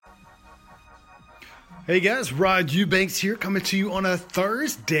Hey guys, Rod Eubanks here, coming to you on a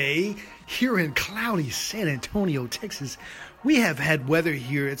Thursday here in cloudy San Antonio, Texas. We have had weather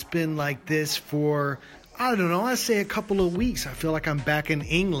here. It's been like this for, I don't know, I'd say a couple of weeks. I feel like I'm back in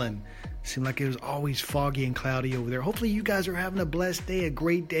England. Seemed like it was always foggy and cloudy over there. Hopefully you guys are having a blessed day, a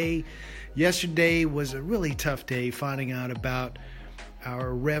great day. Yesterday was a really tough day, finding out about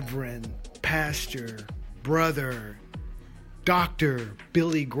our Reverend Pastor, Brother, Dr.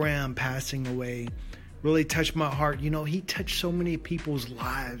 Billy Graham passing away. Really touched my heart. You know, he touched so many people's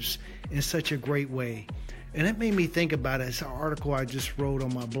lives in such a great way. And it made me think about it. It's an article I just wrote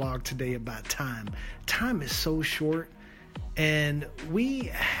on my blog today about time. Time is so short, and we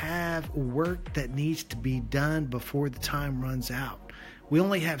have work that needs to be done before the time runs out. We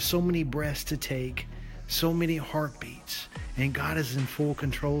only have so many breaths to take, so many heartbeats, and God is in full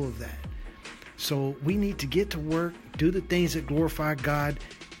control of that. So we need to get to work, do the things that glorify God,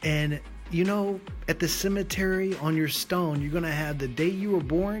 and you know, at the cemetery on your stone, you're going to have the day you were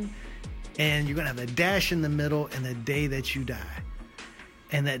born, and you're going to have a dash in the middle and the day that you die.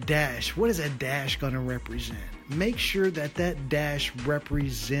 And that dash, what is that dash going to represent? Make sure that that dash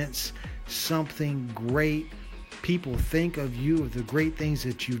represents something great. People think of you, of the great things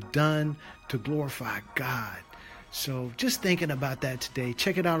that you've done to glorify God. So just thinking about that today.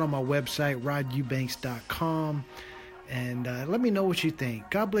 Check it out on my website, rodeubanks.com. And let me know what you think.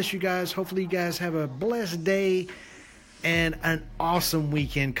 God bless you guys. Hopefully you guys have a blessed day and an awesome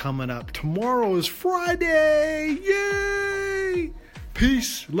weekend coming up. Tomorrow is Friday. Yay!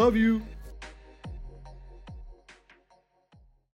 Peace. Love you.